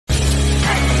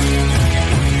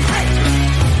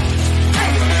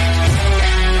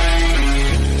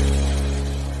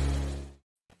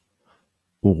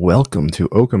Welcome to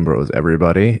Okon Bros,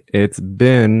 everybody. It's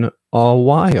been a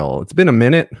while. It's been a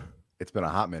minute. It's been a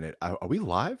hot minute. Are we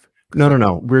live?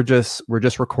 No. We're just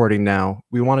recording now.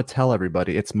 We want to tell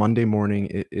everybody it's Monday morning.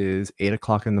 It is 8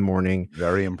 o'clock in the morning,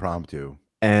 Very impromptu.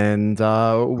 and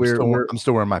I'm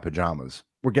still wearing my pajamas.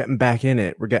 we're getting back in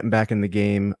it. We're getting back in the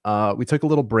game. We took a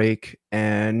little break,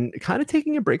 and kind of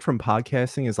taking a break from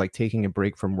podcasting is like taking a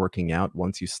break from working out.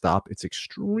 Once you stop, it's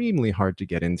extremely hard to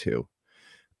get into.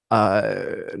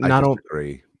 I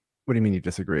disagree. What do you mean you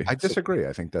disagree? I disagree.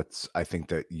 I think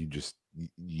that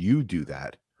you do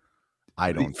that.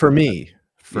 I don't. For me,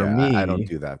 I don't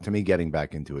do that. To me, getting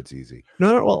back into it's easy.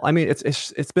 No. Well, I mean,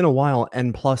 it's been a while,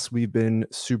 and plus we've been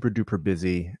super duper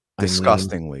busy.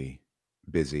 Disgustingly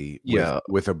busy. Yeah.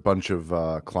 With a bunch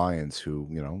of clients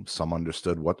who, some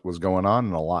understood what was going on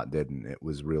and a lot didn't. It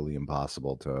was really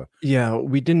impossible to. Yeah,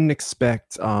 we didn't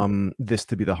expect this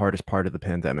to be the hardest part of the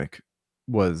pandemic.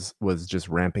 Was just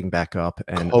ramping back up,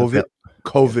 and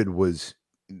COVID was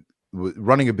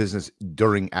running a business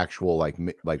during actual like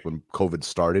when COVID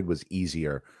started was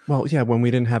easier. Well, yeah, when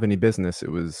we didn't have any business, it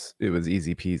was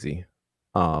easy peasy.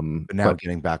 But now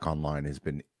getting back online has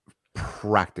been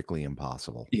practically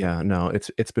impossible. Yeah, no,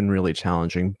 it's been really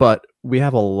challenging, but we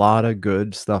have a lot of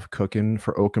good stuff cooking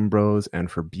for Okon Bros and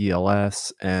for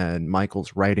BLS and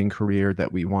Michael's writing career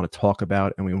that we want to talk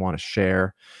about and we want to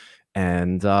share.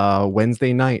 And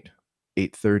Wednesday night,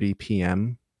 8:30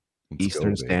 p.m.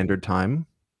 Eastern Standard Time,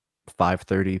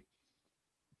 5:30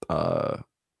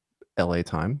 LA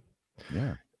time.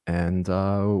 Yeah. And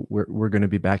we're going to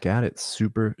be back at it.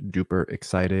 Super duper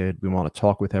excited. We want to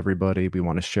talk with everybody. We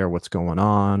want to share what's going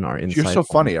on. Our insights. You're so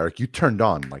funny, Eric. You turned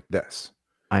on like this.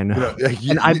 I know.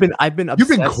 And I've been you've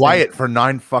been quiet for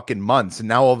 9 fucking months, and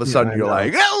now all of a sudden you're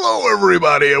like, "Hello,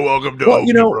 everybody, and welcome to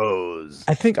Okon Bros."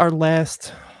 I think our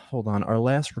last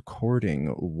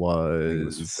recording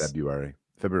was February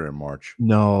or March.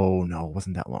 No, it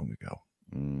wasn't that long ago.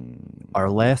 Our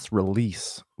last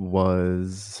release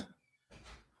was,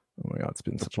 oh my god, it's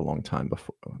been such a long time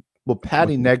before. Well,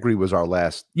 Patty Negri was our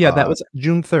last. Yeah, that was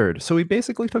June 3rd. So we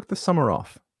basically took the summer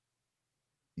off.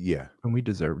 Yeah, and we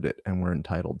deserved it, and we're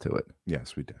entitled to it.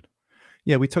 Yes, we did.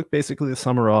 Yeah, we took basically the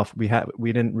summer off. We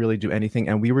didn't really do anything,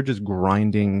 and we were just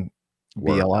grinding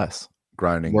BLS.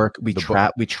 Grinding work. We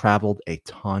traveled a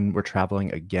ton. We're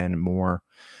traveling again more.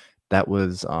 That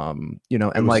was and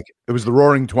it was the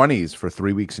roaring 20s for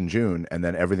 3 weeks in June, and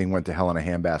then everything went to hell in a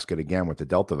handbasket again with the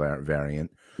Delta variant.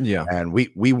 Yeah, and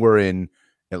we were in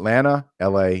Atlanta,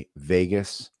 LA,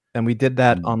 Vegas, and we did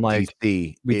that on like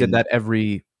DC. We did that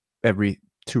every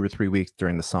 2 or 3 weeks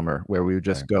during the summer, where we would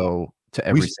just go to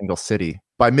every single city.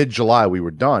 By mid-July, we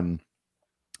were done.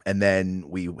 And then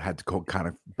we had to go kind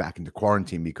of back into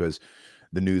quarantine because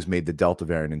the news made the Delta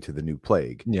variant into the new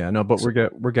plague. Yeah, no, but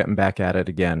we're getting back at it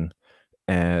again,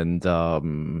 and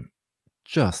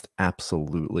just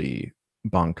absolutely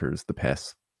bonkers the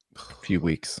past few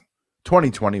weeks.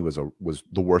 2020 was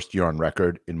the worst year on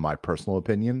record, in my personal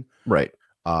opinion. Right.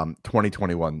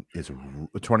 2021 is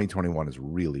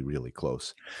really, really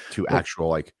close to actual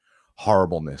like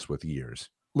horribleness with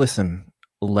years. Listen,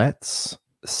 let's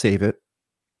save it.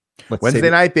 Wednesday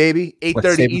night, baby,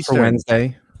 8:30 Eastern. For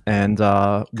Wednesday, and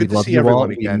we love you all.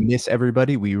 We miss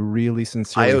everybody. We really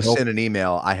sincerely. I owe Sin an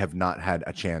email. I have not had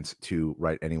a chance to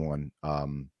write anyone.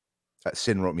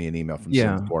 Sin wrote me an email from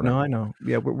Sin's Corner. No, I know.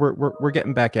 Yeah, we're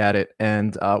getting back at it,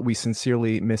 and we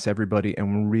sincerely miss everybody,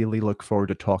 and we really look forward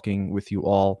to talking with you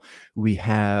all. We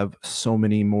have so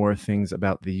many more things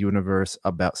about the universe,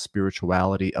 about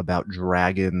spirituality, about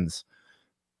dragons.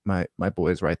 My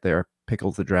boy's right there,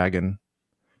 Pickles the Dragon.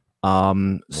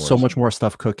 So much more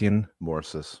stuff cooking.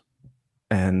 Morsis.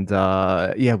 And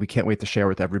yeah, we can't wait to share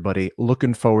with everybody.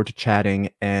 Looking forward to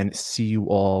chatting, and see you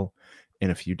all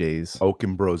in a few days.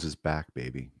 Okon Bros is back,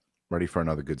 baby. Ready for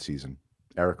another good season.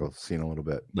 Eric, I'll see you in a little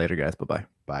bit. Later, guys. Bye-bye.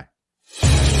 Bye.